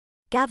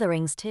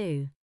Gatherings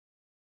too.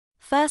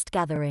 First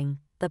gathering,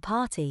 the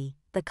party,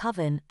 the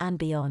coven, and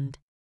beyond.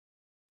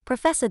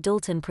 Professor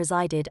Dalton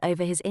presided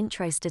over his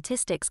intro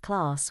statistics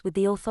class with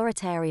the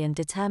authoritarian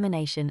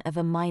determination of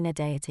a minor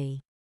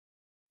deity.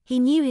 He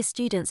knew his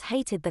students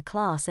hated the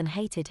class and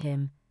hated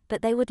him,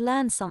 but they would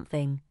learn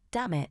something,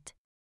 damn it.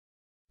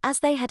 As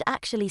they had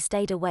actually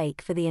stayed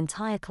awake for the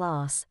entire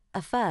class,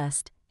 a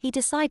first, he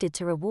decided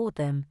to reward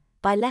them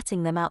by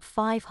letting them out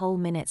 5 whole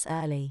minutes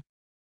early.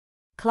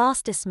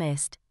 Class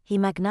dismissed, he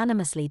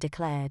magnanimously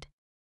declared.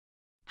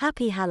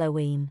 Happy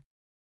Halloween.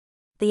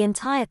 The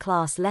entire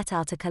class let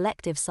out a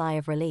collective sigh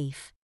of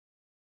relief.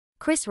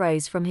 Chris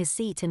rose from his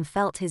seat and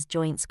felt his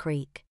joints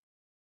creak.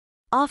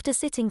 After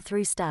sitting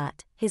through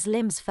stat, his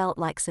limbs felt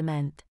like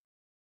cement.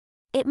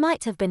 It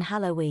might have been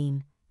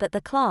Halloween, but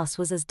the class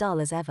was as dull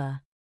as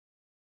ever.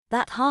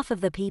 That half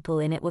of the people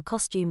in it were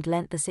costumed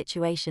lent the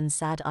situation's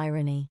sad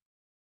irony.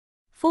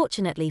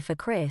 Fortunately for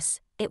Chris,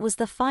 it was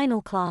the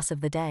final class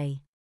of the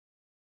day.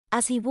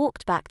 As he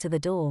walked back to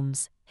the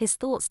dorms, his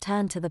thoughts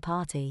turned to the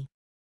party.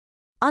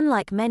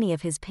 Unlike many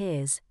of his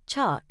peers,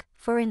 Chuck,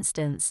 for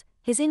instance,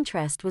 his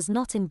interest was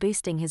not in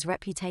boosting his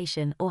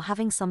reputation or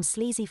having some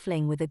sleazy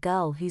fling with a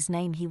girl whose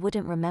name he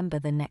wouldn't remember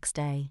the next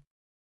day.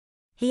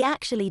 He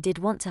actually did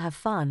want to have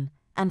fun,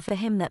 and for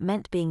him that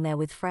meant being there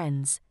with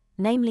friends,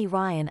 namely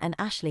Ryan and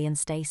Ashley and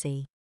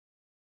Stacy.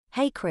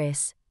 Hey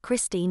Chris,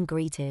 Christine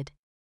greeted.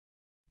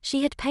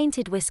 She had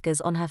painted whiskers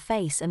on her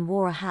face and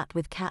wore a hat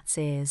with cat's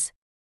ears.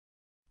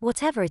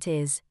 Whatever it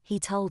is, he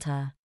told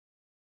her.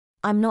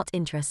 I'm not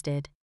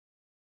interested.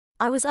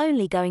 I was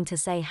only going to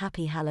say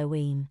Happy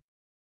Halloween.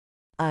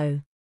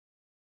 Oh.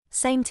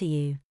 Same to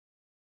you.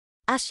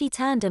 As she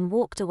turned and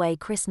walked away,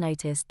 Chris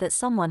noticed that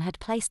someone had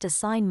placed a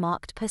sign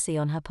marked pussy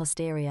on her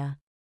posterior.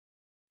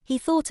 He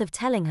thought of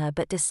telling her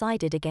but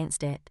decided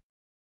against it.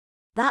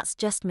 That's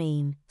just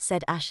mean,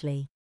 said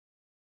Ashley.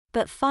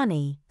 But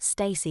funny,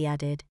 Stacy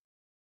added.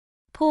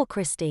 Poor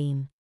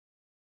Christine.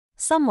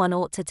 Someone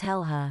ought to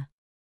tell her.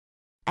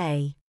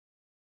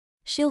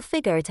 She'll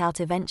figure it out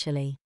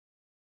eventually.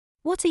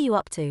 What are you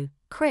up to,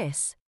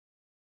 Chris?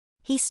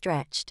 He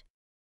stretched.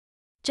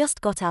 Just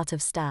got out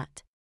of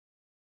stat.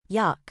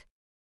 Yuck.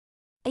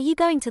 Are you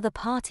going to the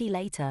party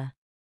later?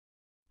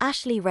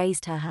 Ashley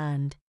raised her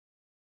hand.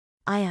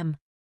 I'm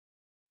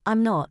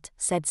not,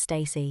 said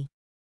Stacy.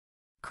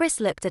 Chris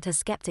looked at her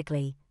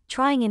skeptically,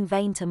 trying in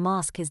vain to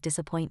mask his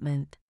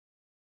disappointment.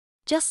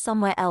 Just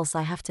somewhere else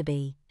I have to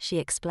be, she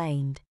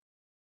explained.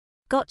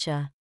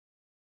 Gotcha.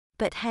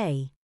 But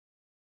hey.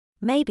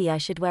 Maybe I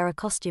should wear a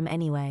costume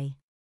anyway.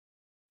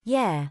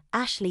 Yeah,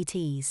 Ashley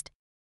teased.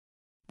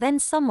 Then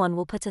someone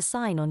will put a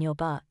sign on your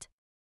butt.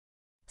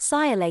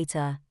 See you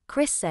later,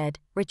 Chris said,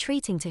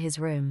 retreating to his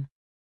room.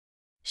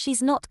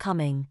 She's not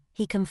coming,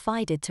 he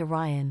confided to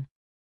Ryan.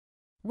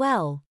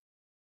 Well.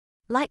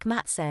 Like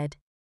Matt said.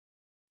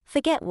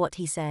 Forget what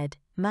he said,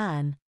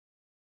 man.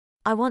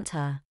 I want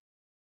her.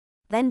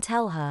 Then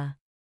tell her.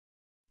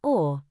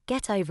 Or,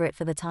 get over it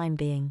for the time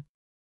being.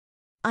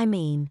 I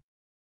mean.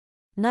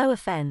 No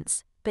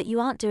offense, but you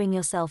aren't doing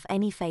yourself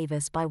any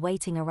favors by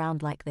waiting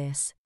around like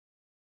this.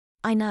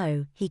 I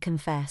know, he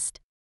confessed.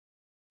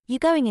 You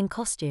going in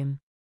costume?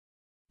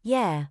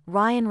 Yeah,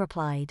 Ryan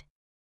replied.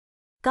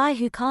 Guy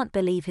who can't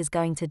believe he's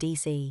going to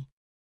DC.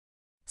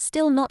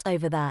 Still not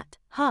over that,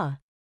 huh?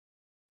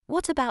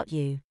 What about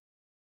you?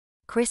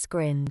 Chris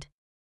grinned.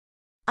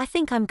 I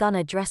think I'm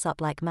gonna dress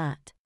up like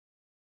Matt.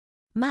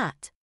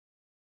 Matt?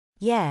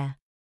 Yeah.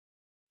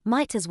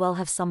 Might as well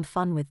have some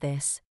fun with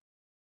this.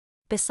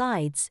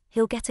 Besides,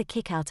 he'll get a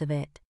kick out of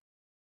it.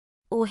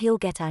 Or he'll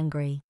get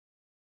angry.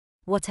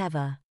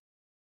 Whatever.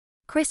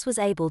 Chris was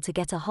able to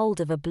get a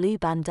hold of a blue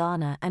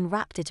bandana and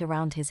wrapped it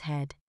around his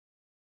head.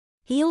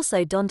 He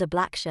also donned a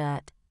black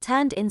shirt,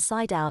 turned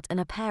inside out, and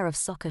a pair of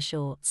soccer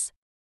shorts.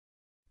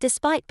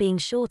 Despite being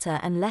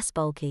shorter and less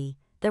bulky,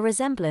 the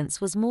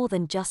resemblance was more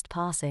than just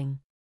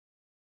passing.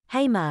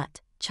 Hey Matt,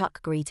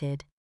 Chuck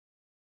greeted.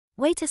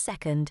 Wait a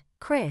second,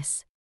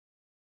 Chris.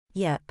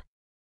 Yep.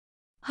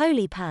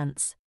 Holy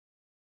pants.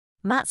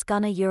 Matt's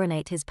gonna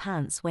urinate his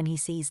pants when he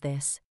sees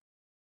this.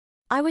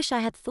 I wish I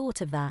had thought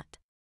of that.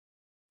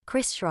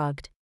 Chris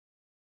shrugged.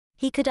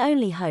 He could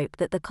only hope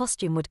that the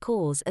costume would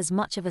cause as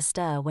much of a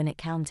stir when it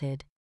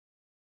counted.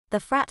 The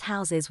frat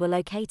houses were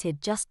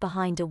located just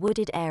behind a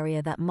wooded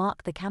area that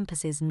marked the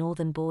campus's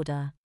northern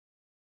border.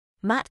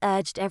 Matt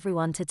urged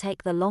everyone to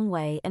take the long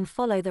way and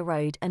follow the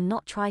road and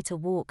not try to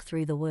walk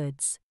through the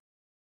woods.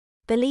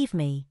 Believe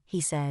me,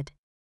 he said.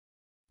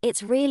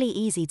 It's really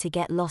easy to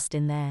get lost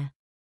in there.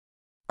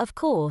 Of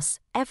course,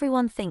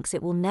 everyone thinks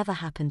it will never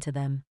happen to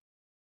them.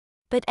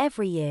 But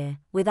every year,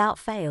 without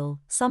fail,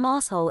 some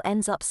asshole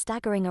ends up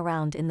staggering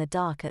around in the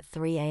dark at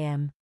 3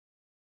 a.m.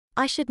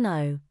 I should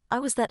know, I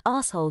was that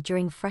asshole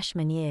during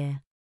freshman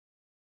year.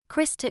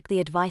 Chris took the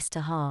advice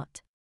to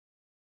heart.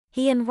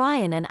 He and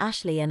Ryan and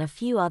Ashley and a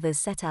few others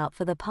set out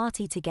for the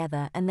party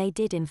together, and they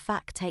did in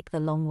fact take the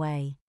long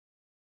way.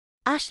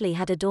 Ashley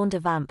had adorned a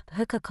vamp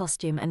hooker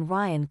costume and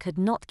Ryan could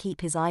not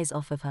keep his eyes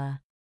off of her.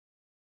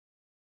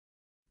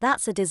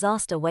 That's a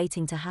disaster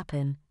waiting to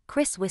happen,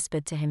 Chris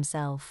whispered to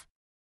himself.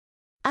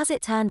 As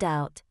it turned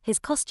out, his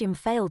costume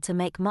failed to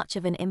make much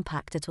of an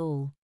impact at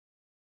all.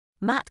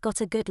 Matt got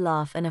a good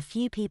laugh and a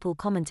few people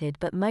commented,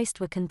 but most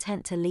were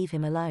content to leave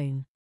him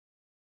alone.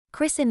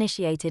 Chris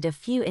initiated a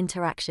few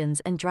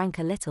interactions and drank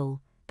a little,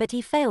 but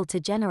he failed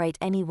to generate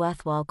any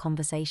worthwhile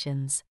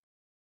conversations.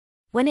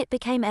 When it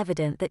became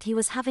evident that he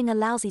was having a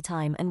lousy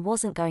time and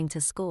wasn't going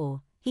to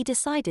score, he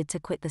decided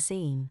to quit the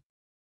scene.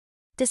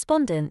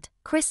 Despondent,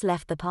 Chris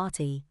left the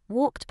party,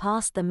 walked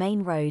past the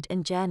main road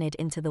and journeyed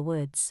into the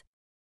woods.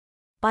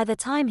 By the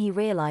time he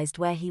realized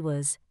where he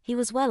was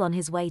well on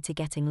his way to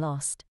getting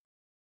lost.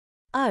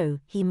 Oh,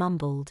 he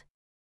mumbled.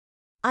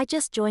 I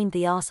just joined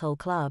the arsehole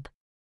club.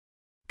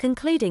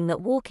 Concluding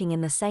that walking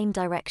in the same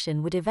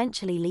direction would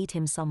eventually lead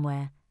him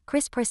somewhere,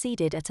 Chris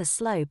proceeded at a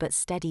slow but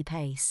steady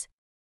pace.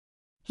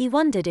 He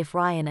wondered if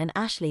Ryan and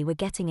Ashley were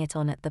getting it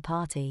on at the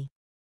party.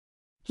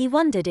 He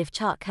wondered if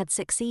Chuck had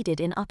succeeded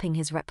in upping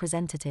his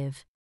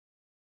representative.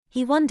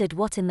 He wondered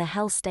what in the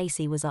hell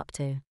Stacy was up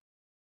to.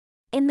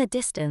 In the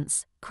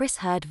distance, Chris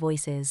heard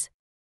voices.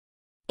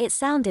 It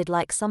sounded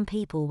like some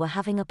people were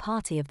having a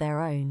party of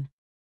their own.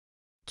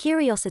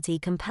 Curiosity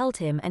compelled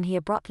him and he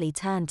abruptly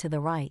turned to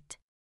the right.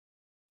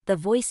 The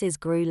voices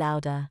grew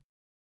louder.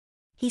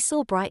 He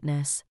saw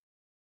brightness.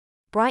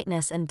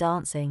 Brightness and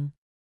dancing.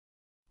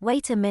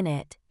 Wait a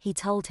minute, he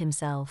told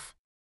himself.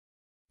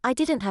 I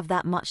didn't have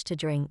that much to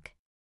drink.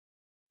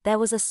 There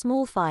was a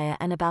small fire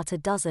and about a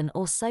dozen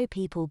or so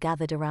people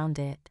gathered around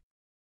it.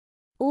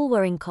 All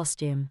were in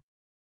costume.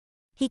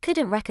 He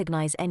couldn't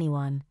recognize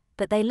anyone,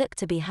 but they looked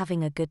to be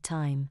having a good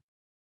time.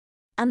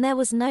 And there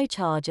was no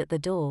charge at the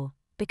door,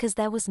 because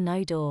there was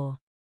no door.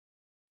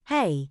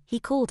 Hey, he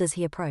called as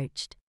he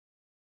approached.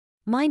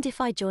 Mind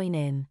if I join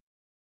in?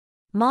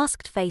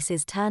 Masked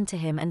faces turned to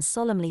him and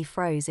solemnly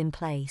froze in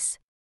place.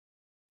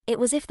 It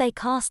was as if they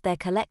cast their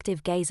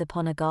collective gaze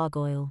upon a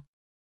gargoyle.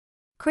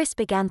 Chris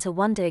began to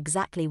wonder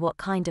exactly what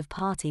kind of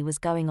party was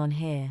going on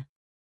here.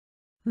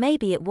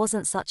 Maybe it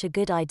wasn't such a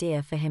good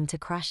idea for him to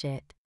crash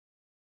it.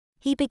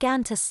 He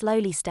began to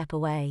slowly step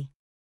away.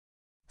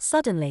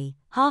 Suddenly,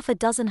 half a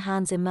dozen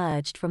hands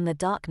emerged from the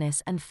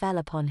darkness and fell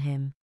upon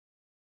him.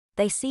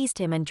 They seized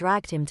him and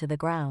dragged him to the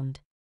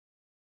ground.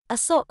 A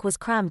sock was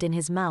crammed in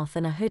his mouth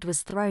and a hood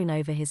was thrown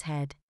over his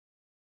head.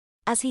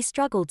 As he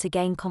struggled to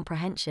gain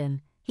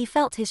comprehension, he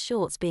felt his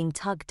shorts being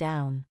tugged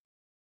down.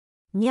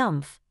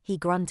 Nyumph, he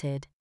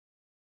grunted.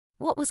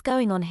 What was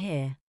going on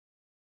here?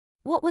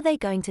 What were they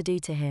going to do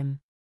to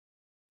him?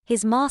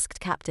 His masked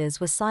captors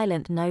were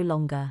silent no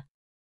longer.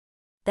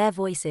 Their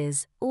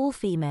voices, all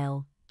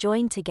female,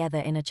 joined together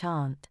in a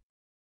chant.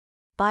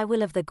 By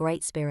will of the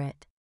Great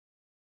Spirit.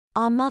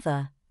 Our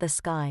Mother, the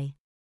Sky.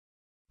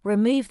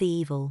 Remove the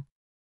evil.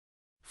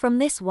 From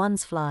this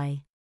one's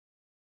fly.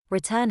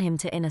 Return him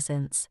to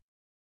innocence.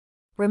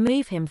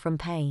 Remove him from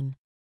pain.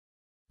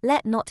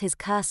 Let not his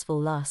curseful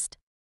lust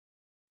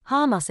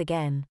harm us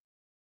again.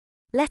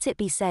 Let it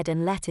be said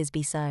and let it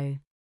be so.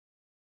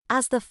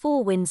 As the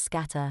four winds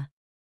scatter.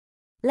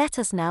 Let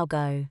us now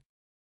go.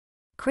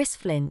 Chris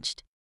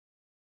flinched.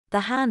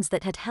 The hands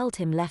that had held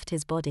him left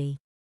his body.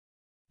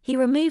 He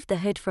removed the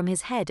hood from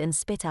his head and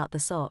spit out the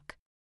sock.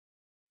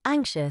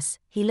 Anxious,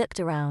 he looked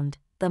around,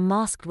 the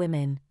masked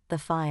women, the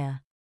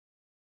fire.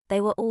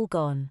 They were all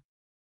gone.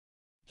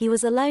 He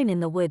was alone in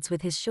the woods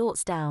with his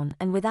shorts down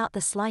and without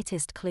the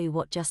slightest clue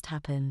what just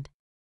happened.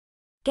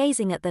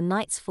 Gazing at the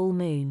night's full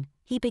moon,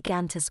 he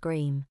began to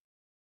scream.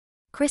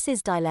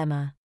 Chris's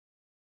dilemma.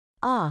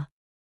 Ah.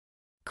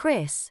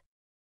 Chris.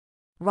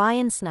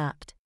 Ryan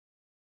snapped.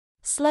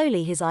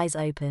 Slowly his eyes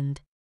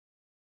opened.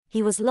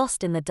 He was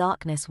lost in the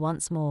darkness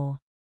once more.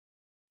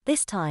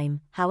 This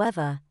time,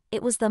 however,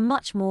 it was the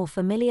much more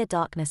familiar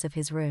darkness of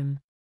his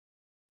room.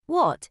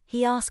 What?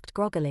 He asked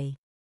groggily.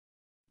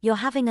 You're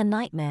having a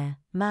nightmare,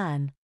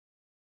 man.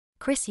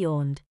 Chris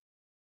yawned.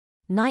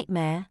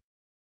 Nightmare?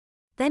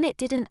 Then it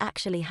didn't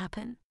actually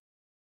happen?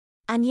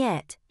 And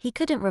yet, he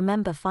couldn't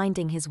remember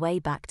finding his way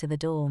back to the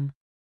dorm.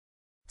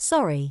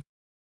 Sorry.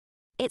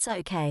 It's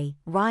okay,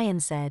 Ryan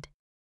said.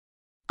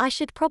 I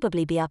should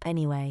probably be up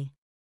anyway.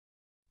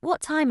 What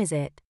time is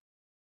it?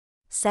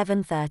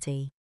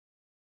 7:30.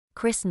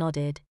 Chris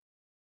nodded.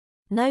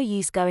 No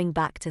use going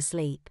back to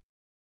sleep.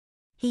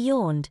 He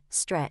yawned,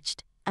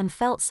 stretched, and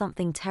felt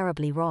something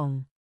terribly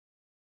wrong.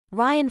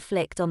 Ryan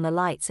flicked on the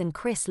lights and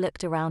Chris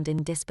looked around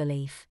in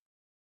disbelief.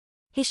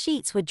 His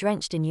sheets were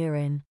drenched in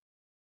urine.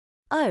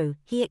 Oh,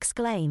 he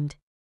exclaimed.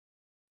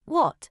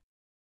 What?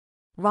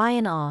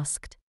 Ryan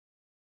asked.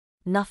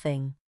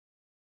 Nothing.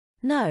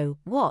 No,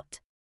 what?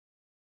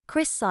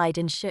 Chris sighed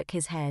and shook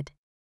his head.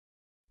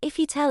 If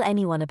you tell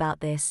anyone about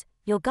this,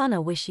 you're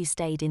gonna wish you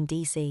stayed in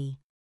DC.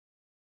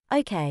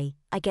 Okay,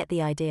 I get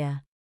the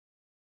idea.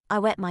 I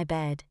wet my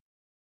bed.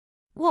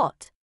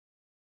 What?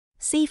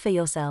 See for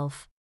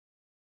yourself.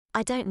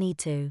 I don't need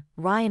to,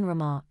 Ryan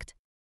remarked.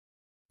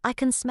 I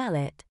can smell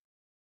it.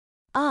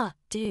 Ah,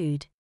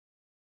 dude.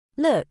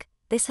 Look,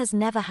 this has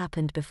never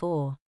happened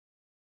before.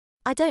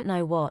 I don't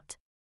know what.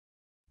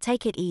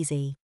 Take it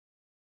easy.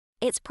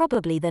 It's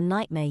probably the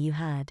nightmare you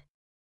had.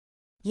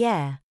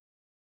 Yeah.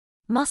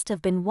 Must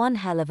have been one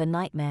hell of a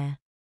nightmare.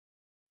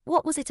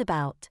 What was it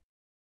about?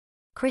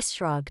 Chris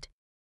shrugged.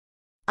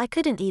 I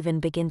couldn't even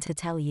begin to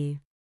tell you.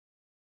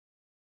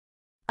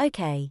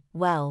 Okay,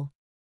 well.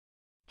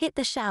 Hit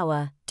the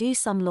shower, do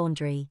some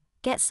laundry,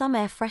 get some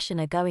air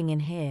freshener going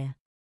in here.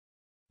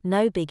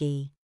 No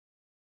biggie.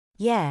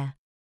 Yeah.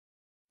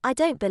 I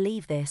don't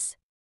believe this.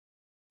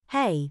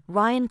 Hey,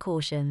 Ryan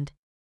cautioned.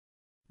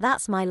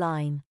 That's my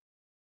line.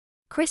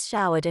 Chris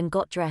showered and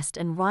got dressed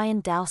and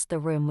Ryan doused the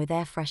room with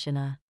air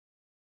freshener.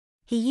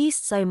 He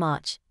used so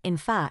much, in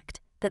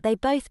fact, that they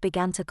both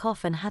began to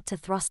cough and had to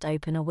thrust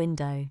open a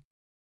window.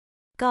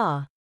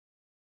 Gah.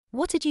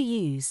 What did you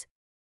use?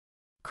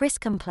 Chris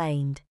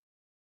complained.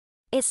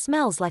 It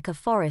smells like a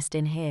forest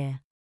in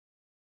here.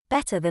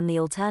 Better than the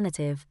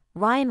alternative,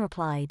 Ryan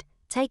replied,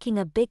 taking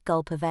a big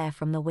gulp of air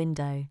from the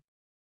window.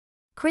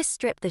 Chris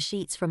stripped the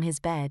sheets from his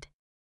bed.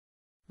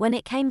 When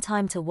it came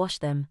time to wash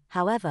them,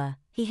 however,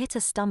 he hit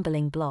a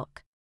stumbling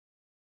block.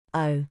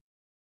 Oh.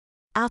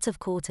 Out of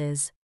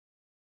quarters.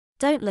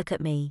 Don't look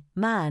at me,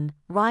 man,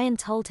 Ryan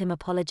told him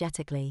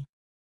apologetically.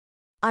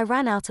 I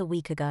ran out a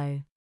week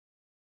ago.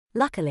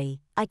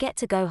 Luckily, I get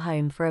to go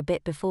home for a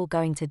bit before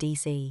going to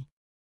DC.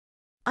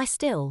 I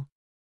still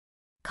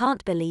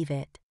can't believe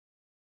it.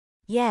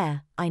 Yeah,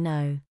 I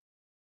know.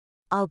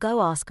 I'll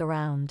go ask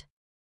around.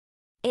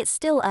 It's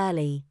still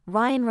early,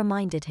 Ryan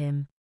reminded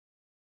him.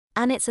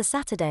 And it's a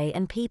Saturday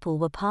and people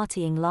were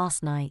partying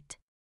last night.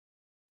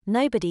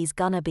 Nobody's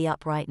gonna be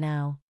up right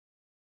now.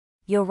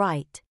 You're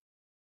right.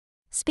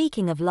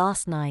 Speaking of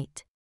last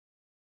night.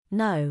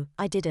 No,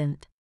 I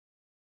didn't.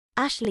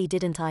 Ashley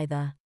didn't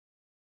either.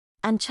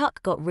 And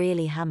Chuck got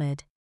really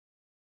hammered.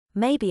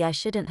 Maybe I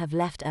shouldn't have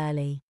left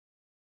early.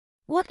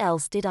 What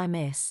else did I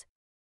miss?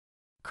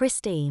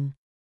 Christine.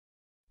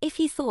 If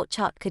you thought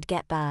Chuck could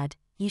get bad,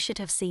 you should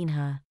have seen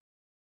her.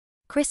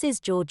 Chris's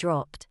jaw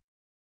dropped.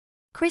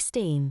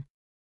 Christine.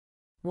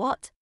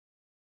 What?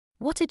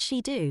 What did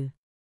she do?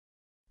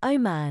 Oh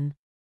man.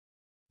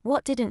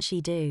 What didn't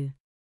she do?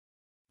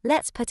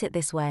 Let's put it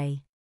this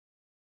way.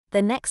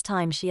 The next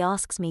time she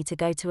asks me to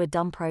go to a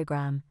dumb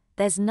program,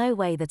 there's no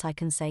way that I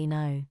can say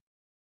no.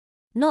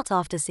 Not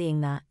after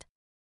seeing that.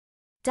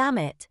 Damn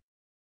it.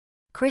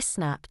 Chris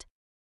snapped.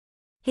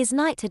 His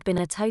night had been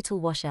a total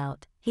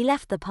washout. He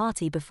left the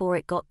party before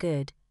it got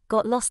good,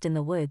 got lost in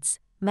the woods,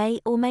 may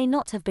or may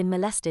not have been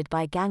molested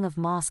by a gang of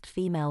masked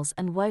females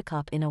and woke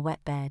up in a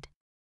wet bed.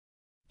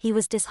 He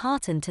was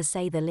disheartened to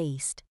say the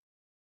least.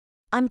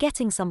 I'm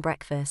getting some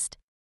breakfast.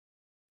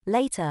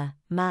 Later,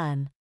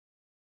 man.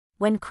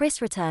 When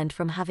Chris returned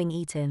from having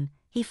eaten,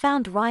 he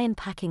found Ryan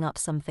packing up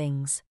some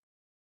things.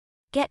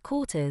 Get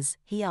quarters,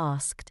 he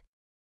asked.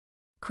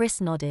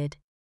 Chris nodded.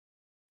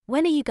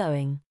 When are you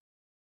going?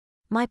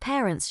 My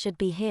parents should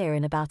be here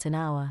in about an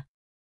hour.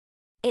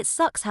 It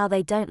sucks how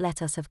they don't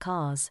let us have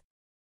cars.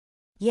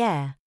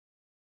 Yeah.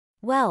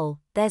 Well,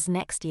 there's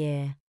next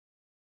year.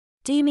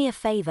 Do me a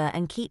favor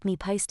and keep me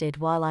posted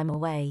while I'm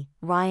away,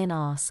 Ryan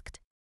asked.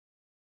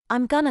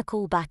 I'm gonna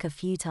call back a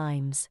few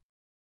times.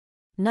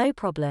 No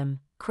problem,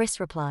 Chris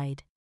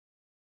replied.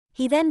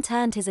 He then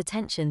turned his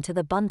attention to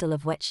the bundle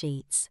of wet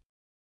sheets.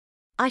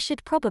 I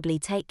should probably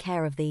take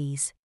care of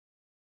these.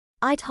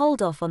 I'd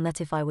hold off on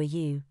that if I were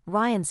you,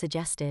 Ryan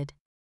suggested.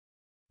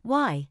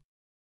 Why?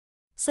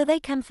 So they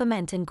can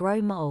ferment and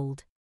grow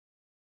mold.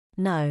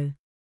 No.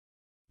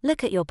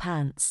 Look at your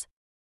pants.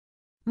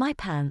 My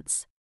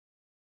pants.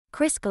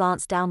 Chris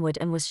glanced downward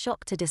and was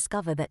shocked to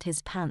discover that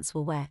his pants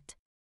were wet.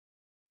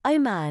 Oh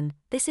man,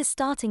 this is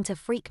starting to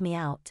freak me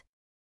out.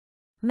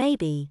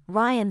 Maybe,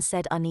 Ryan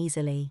said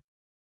uneasily.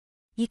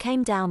 You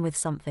came down with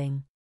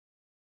something.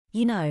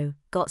 You know,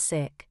 got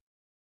sick.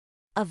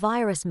 A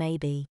virus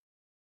maybe.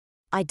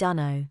 I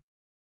dunno.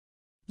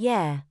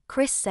 Yeah,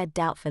 Chris said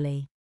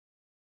doubtfully.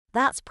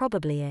 That's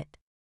probably it.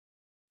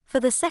 For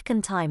the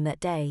second time that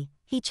day,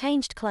 he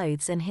changed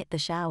clothes and hit the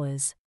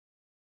showers.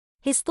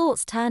 His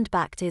thoughts turned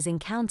back to his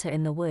encounter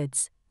in the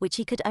woods, which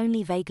he could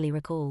only vaguely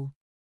recall.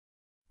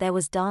 There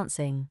was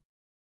dancing.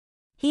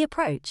 He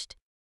approached.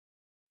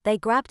 They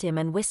grabbed him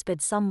and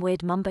whispered some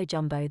weird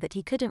mumbo-jumbo that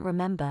he couldn't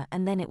remember,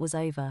 and then it was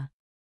over.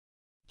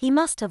 He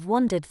must have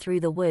wandered through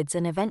the woods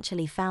and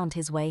eventually found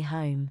his way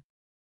home.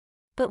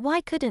 But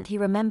why couldn't he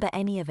remember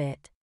any of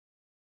it?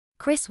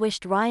 Chris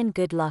wished Ryan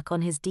good luck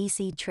on his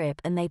DC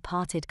trip and they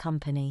parted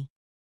company.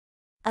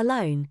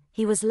 Alone,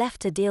 he was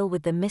left to deal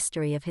with the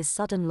mystery of his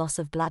sudden loss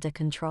of bladder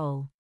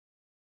control.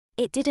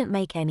 It didn't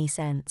make any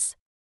sense.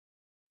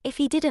 If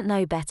he didn't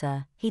know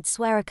better, he'd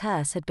swear a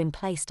curse had been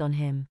placed on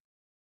him.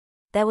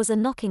 There was a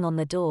knocking on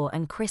the door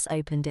and Chris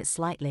opened it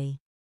slightly.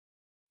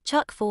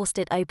 Chuck forced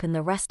it open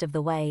the rest of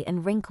the way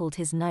and wrinkled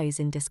his nose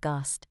in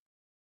disgust.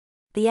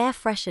 The air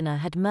freshener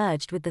had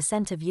merged with the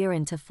scent of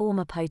urine to form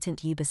a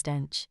potent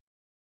uberstench.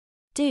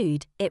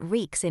 Dude, it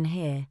reeks in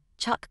here,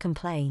 Chuck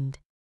complained.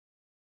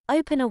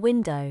 Open a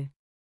window.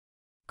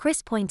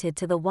 Chris pointed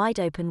to the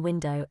wide-open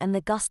window and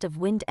the gust of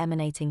wind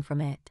emanating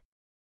from it.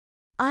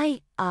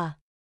 I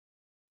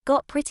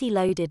got pretty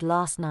loaded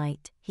last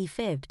night, he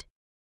fibbed.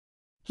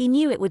 He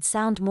knew it would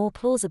sound more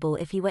plausible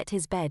if he wet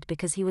his bed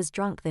because he was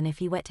drunk than if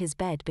he wet his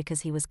bed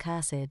because he was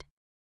cursed.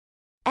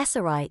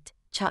 "Essa right,"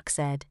 Chuck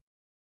said.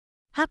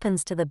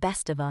 "Happens to the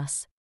best of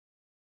us.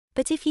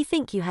 But if you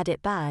think you had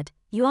it bad,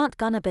 you aren't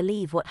gonna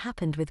believe what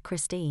happened with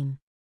Christine."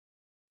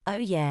 "Oh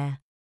yeah."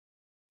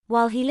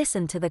 While he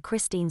listened to the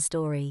Christine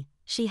story,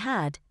 she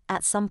had,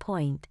 at some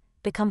point,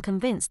 become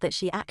convinced that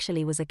she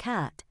actually was a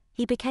cat.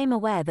 He became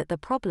aware that the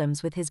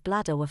problems with his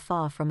bladder were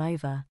far from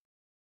over.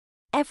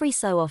 Every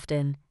so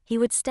often, he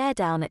would stare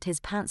down at his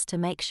pants to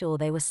make sure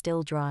they were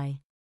still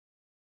dry.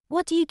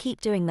 "What do you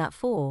keep doing that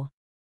for?"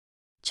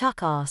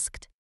 Chuck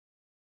asked.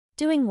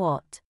 "Doing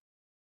what?"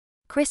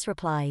 Chris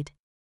replied.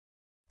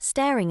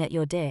 "Staring at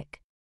your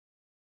dick.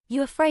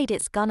 You afraid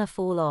it's gonna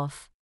fall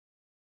off?"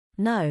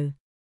 "No.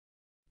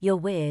 You're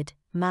weird,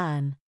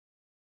 man.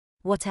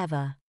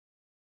 Whatever.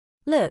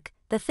 Look,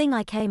 the thing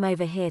I came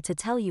over here to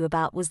tell you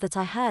about was that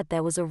I heard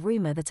there was a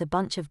rumor that a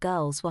bunch of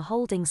girls were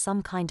holding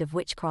some kind of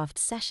witchcraft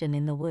session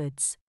in the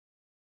woods.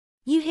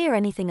 You hear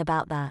anything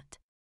about that?"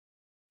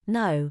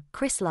 "No,"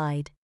 Chris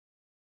lied.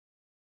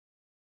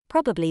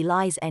 "Probably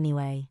lies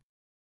anyway.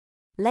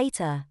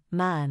 Later,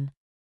 man.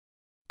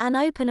 And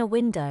open a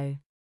window."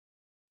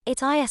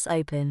 "It is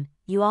open,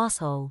 you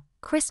asshole,"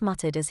 Chris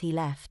muttered as he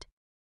left.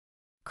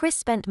 Chris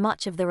spent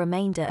much of the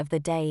remainder of the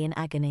day in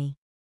agony.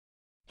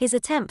 His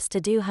attempts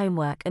to do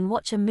homework and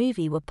watch a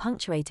movie were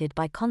punctuated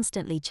by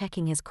constantly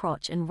checking his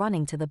crotch and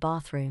running to the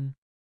bathroom.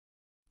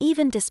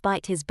 Even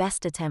despite his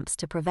best attempts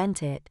to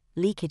prevent it,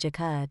 leakage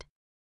occurred.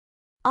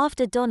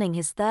 After donning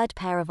his third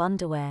pair of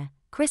underwear,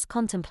 Chris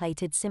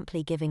contemplated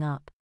simply giving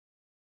up.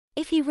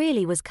 If he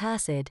really was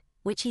cursed,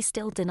 which he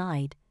still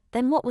denied,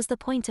 then what was the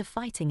point of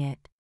fighting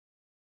it?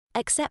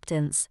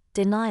 Acceptance,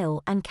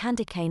 denial, and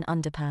candy cane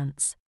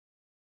underpants.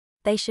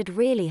 "They should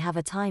really have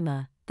a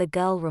timer," the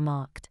girl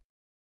remarked.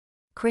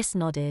 Chris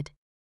nodded.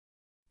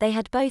 They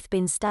had both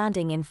been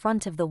standing in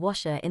front of the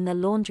washer in the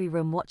laundry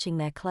room watching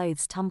their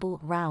clothes tumble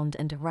round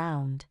and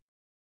round.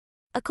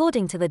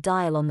 According to the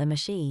dial on the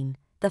machine,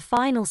 the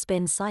final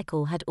spin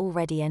cycle had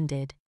already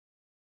ended.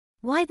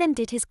 Why then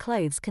did his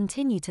clothes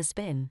continue to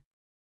spin?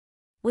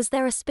 Was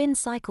there a spin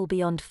cycle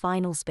beyond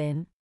final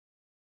spin?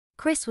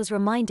 Chris was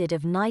reminded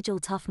of Nigel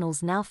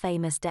Tufnell's now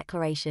famous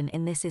declaration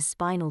in This Is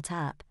Spinal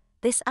Tap,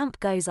 "This amp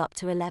goes up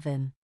to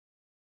 11.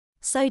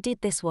 So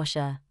did this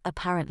washer,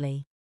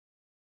 apparently.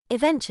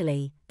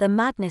 Eventually, the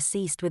madness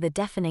ceased with a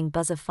deafening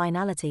buzz of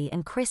finality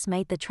and Chris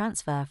made the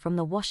transfer from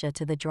the washer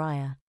to the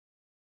dryer.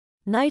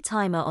 "No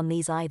timer on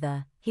these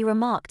either," he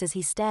remarked as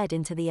he stared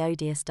into the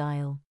odious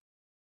dial.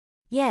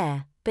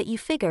 "Yeah, but you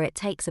figure it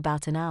takes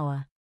about an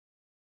hour.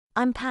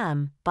 I'm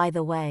Pam, by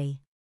the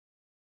way."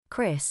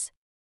 "Chris.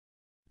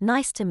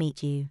 Nice to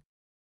meet you.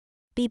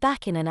 Be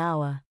back in an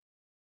hour."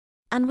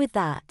 And with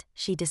that,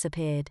 she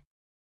disappeared.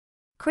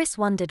 Chris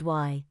wondered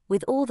why,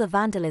 with all the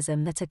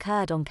vandalism that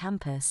occurred on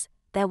campus,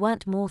 there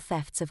weren't more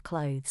thefts of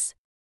clothes.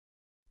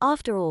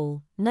 After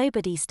all,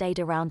 nobody stayed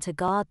around to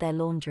guard their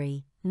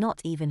laundry,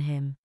 not even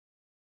him.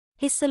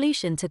 His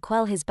solution to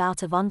quell his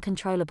bout of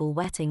uncontrollable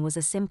wetting was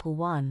a simple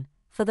one: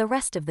 for the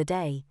rest of the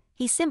day,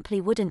 he simply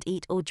wouldn't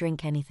eat or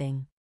drink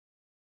anything.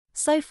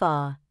 So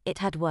far, it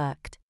had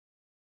worked.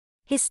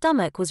 His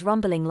stomach was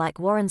rumbling like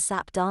Warren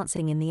Sapp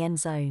dancing in the end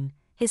zone,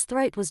 his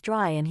throat was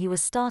dry and he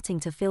was starting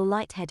to feel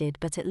lightheaded,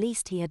 but at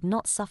least he had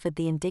not suffered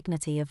the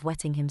indignity of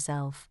wetting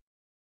himself.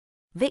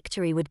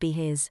 Victory would be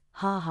his,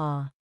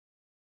 ha.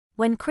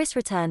 When Chris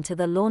returned to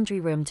the laundry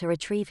room to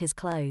retrieve his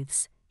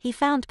clothes, he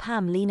found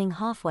Pam leaning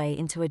halfway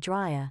into a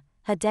dryer,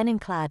 her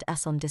denim-clad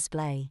ass on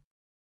display.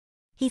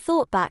 He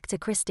thought back to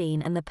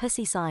Christine and the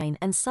pussy sign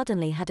and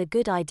suddenly had a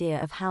good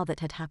idea of how that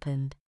had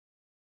happened.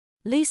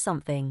 "Lose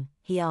something?"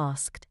 he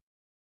asked.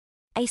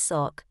 "A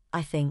sock,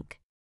 I think.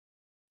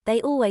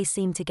 They always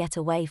seem to get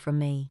away from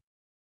me.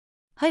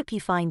 Hope you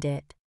find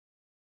it."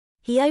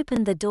 He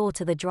opened the door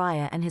to the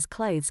dryer and his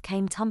clothes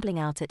came tumbling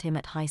out at him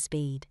at high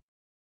speed.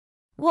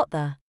 "What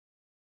the?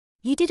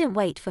 You didn't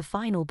wait for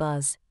final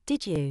buzz,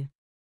 did you?"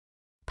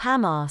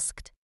 Pam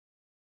asked.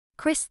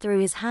 Chris threw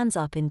his hands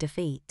up in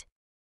defeat.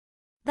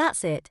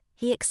 "That's it,"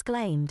 he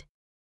exclaimed.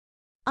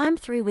 "I'm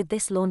through with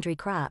this laundry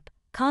crap,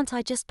 can't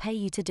I just pay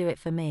you to do it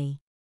for me?"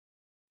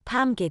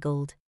 Pam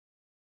giggled.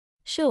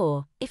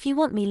 "Sure, if you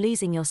want me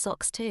losing your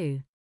socks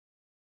too."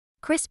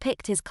 Chris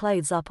picked his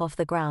clothes up off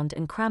the ground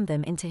and crammed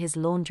them into his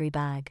laundry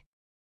bag.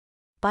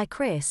 "Bye,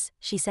 Chris,"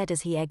 she said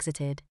as he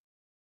exited.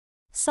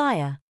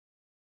 "Sire."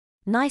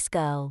 Nice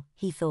girl,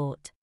 he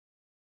thought.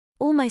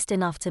 Almost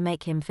enough to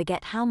make him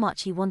forget how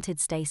much he wanted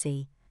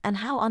Stacy, and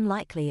how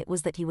unlikely it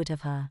was that he would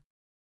have her.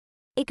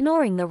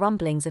 Ignoring the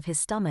rumblings of his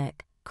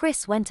stomach,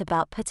 Chris went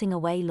about putting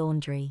away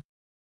laundry.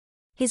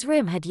 His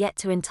room had yet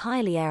to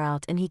entirely air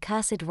out and he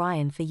cursed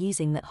Ryan for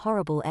using that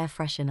horrible air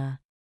freshener.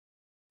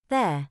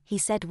 "There," he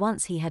said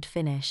once he had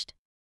finished.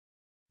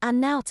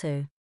 "And now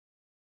to."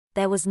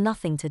 There was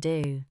nothing to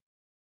do.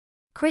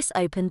 Chris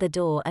opened the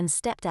door and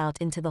stepped out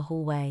into the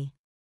hallway.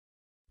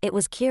 It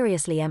was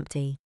curiously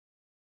empty.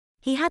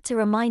 He had to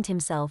remind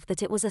himself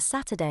that it was a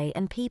Saturday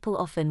and people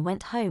often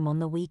went home on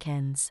the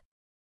weekends.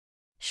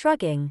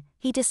 Shrugging,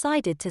 he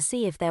decided to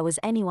see if there was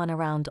anyone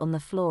around on the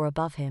floor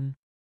above him.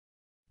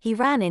 He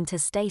ran into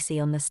Stacy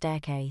on the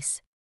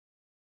staircase.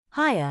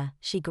 "Hiya,"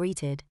 she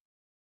greeted.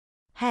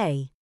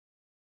 "Hey.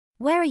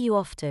 Where are you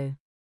off to?"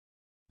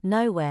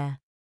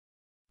 "Nowhere.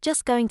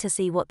 Just going to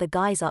see what the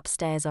guys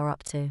upstairs are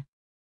up to."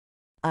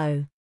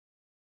 "Oh.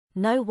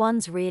 No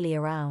one's really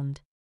around."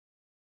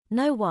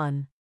 "No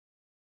one.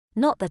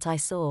 Not that I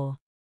saw.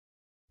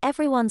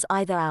 Everyone's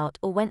either out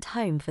or went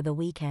home for the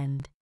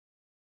weekend.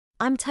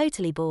 I'm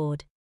totally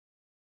bored."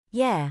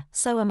 "Yeah,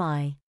 so am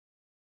I."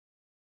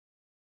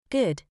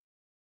 "Good.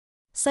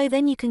 So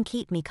then you can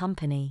keep me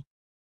company."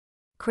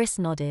 Chris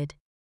nodded.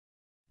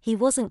 He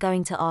wasn't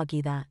going to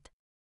argue that.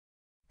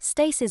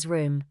 Stacy's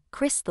room,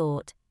 Chris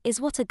thought, is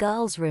what a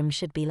girl's room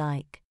should be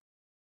like.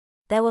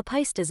 There were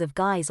posters of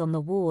guys on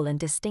the wall and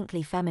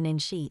distinctly feminine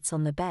sheets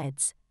on the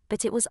beds,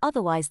 but it was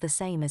otherwise the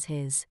same as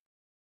his.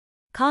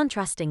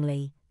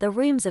 Contrastingly, the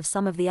rooms of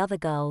some of the other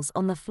girls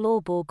on the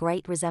floor bore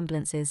great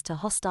resemblances to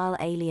hostile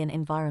alien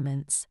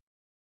environments.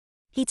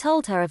 He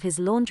told her of his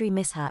laundry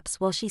mishaps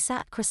while she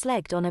sat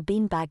cross-legged on a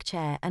beanbag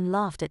chair and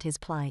laughed at his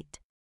plight.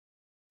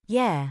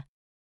 "Yeah.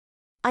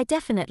 I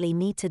definitely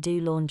need to do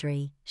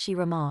laundry," she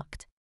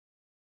remarked.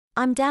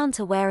 "I'm down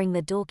to wearing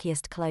the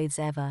dorkiest clothes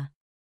ever."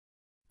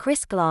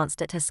 Chris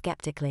glanced at her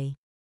skeptically.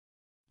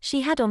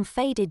 She had on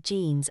faded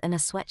jeans and a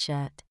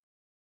sweatshirt.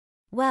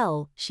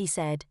 "Well," she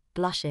said,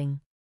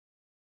 blushing.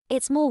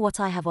 "It's more what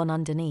I have on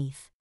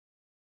underneath."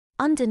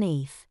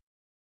 "Underneath?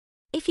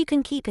 If you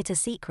can keep it a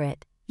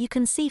secret, you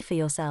can see for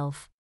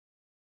yourself."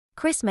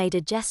 Chris made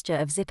a gesture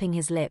of zipping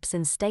his lips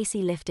and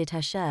Stacy lifted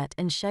her shirt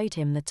and showed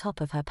him the top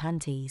of her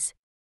panties.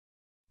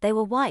 They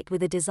were white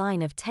with a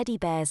design of teddy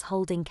bears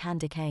holding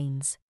candy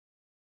canes.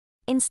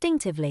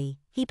 Instinctively,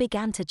 he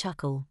began to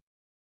chuckle.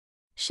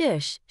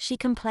 "Shush," she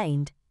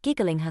complained,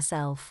 giggling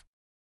herself.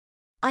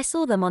 "I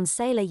saw them on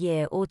sale a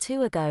year or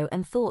two ago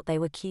and thought they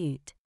were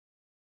cute.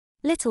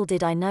 Little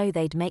did I know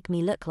they'd make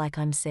me look like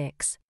I'm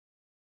 6.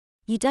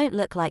 "You don't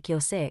look like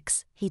you're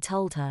 6, he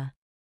told her.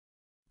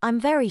 "I'm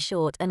very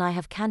short and I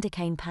have candy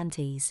cane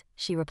panties,"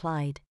 she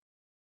replied.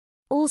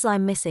 "All's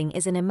I'm missing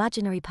is an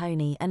imaginary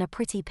pony and a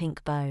pretty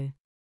pink bow."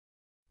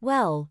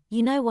 "Well,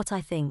 you know what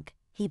I think,"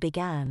 he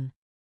began.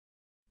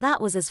 That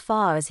was as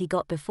far as he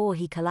got before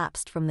he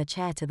collapsed from the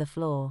chair to the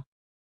floor.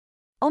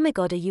 "Oh my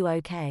God, are you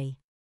okay?"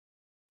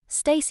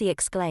 Stacy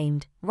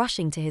exclaimed,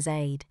 rushing to his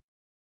aid.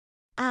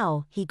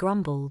 "Ow," he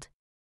grumbled.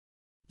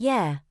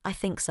 "Yeah, I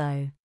think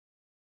so."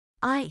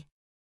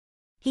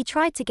 He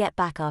tried to get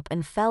back up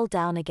and fell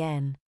down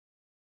again.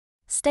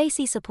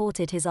 Stacy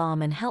supported his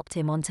arm and helped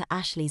him onto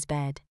Ashley's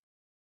bed.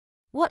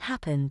 "What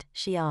happened?"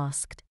 she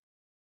asked.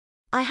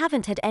 "I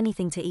haven't had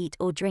anything to eat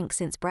or drink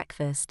since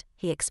breakfast,"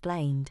 he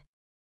explained.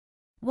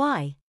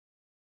 "Why?"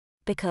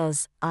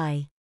 "Because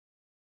I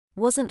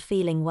wasn't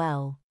feeling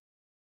well."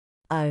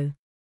 "Oh.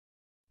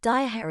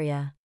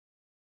 Diarrhea?"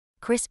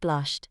 Chris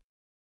blushed.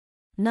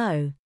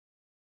 "No.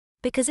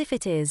 Because if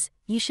it is,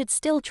 you should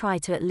still try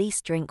to at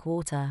least drink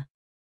water.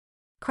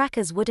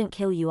 Crackers wouldn't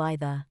kill you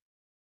either."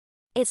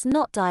 "It's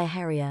not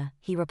diarrhea,"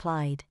 he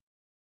replied.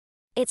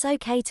 "It's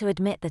okay to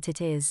admit that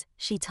it is,"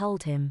 she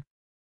told him.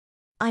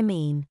 "I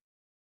mean,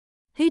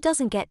 who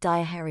doesn't get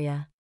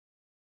diarrhea?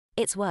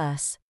 It's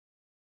worse.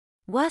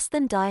 Worse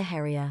than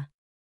diarrhea.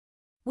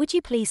 Would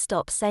you please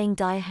stop saying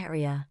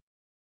diarrhea?"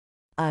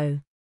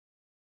 "Oh.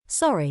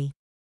 Sorry.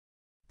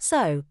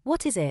 So,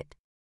 what is it?"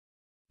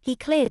 He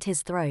cleared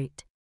his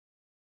throat.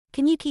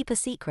 "Can you keep a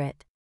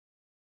secret?"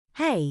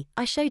 "Hey,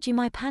 I showed you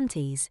my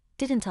panties,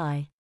 didn't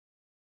I?"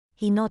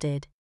 He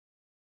nodded.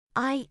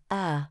 "I,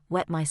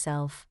 wet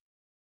myself."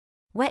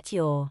 "Wet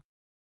your?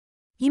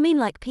 You mean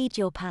like peed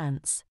your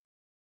pants?"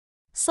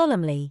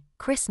 Solemnly,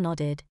 Chris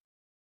nodded.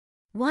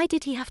 Why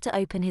did he have to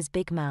open his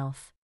big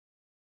mouth?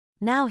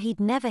 Now he'd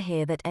never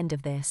hear that end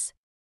of this.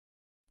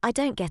 "I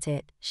don't get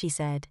it," she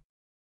said.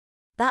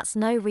 "That's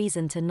no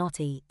reason to not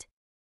eat."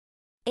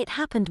 "It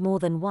happened more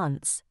than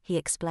once," he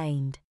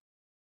explained.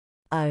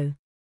 "Oh.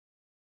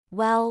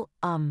 Well,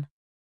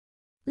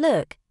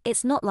 look,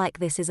 it's not like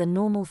this is a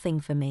normal thing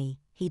for me,"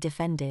 he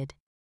defended.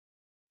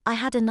 "I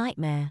had a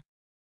nightmare.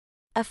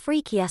 A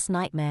freaky-ass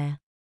nightmare.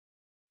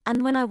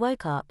 And when I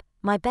woke up,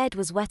 my bed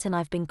was wet and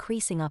I've been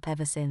creasing up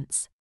ever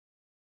since."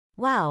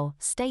 "Wow,"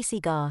 Stacy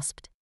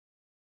gasped.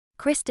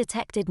 Chris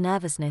detected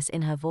nervousness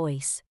in her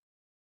voice.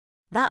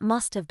 "That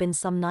must have been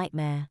some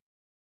nightmare."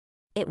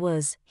 "It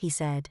was," he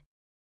said.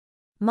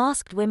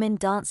 "Masked women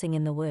dancing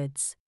in the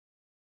woods."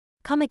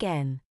 "Come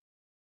again."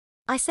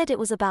 "I said it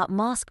was about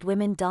masked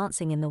women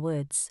dancing in the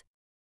woods."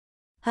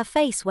 Her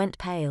face went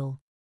pale.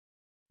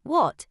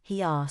 "What?"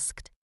 he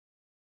asked.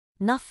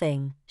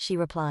 "Nothing," she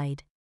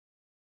replied.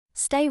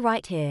 "Stay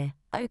right here,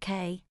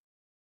 okay?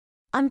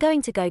 I'm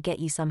going to go get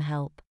you some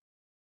help."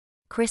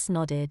 Chris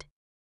nodded.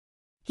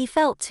 He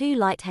felt too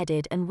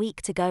lightheaded and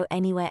weak to go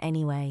anywhere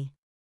anyway.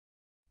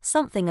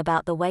 Something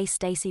about the way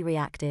Stacy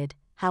reacted,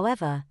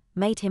 however,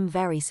 made him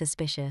very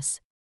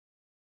suspicious.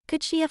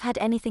 Could she have had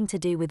anything to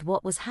do with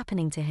what was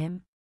happening to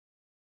him?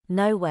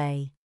 No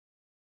way.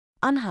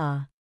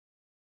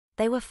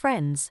 They were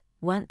friends,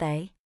 weren't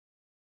they?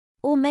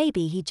 Or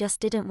maybe he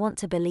just didn't want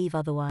to believe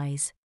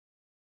otherwise.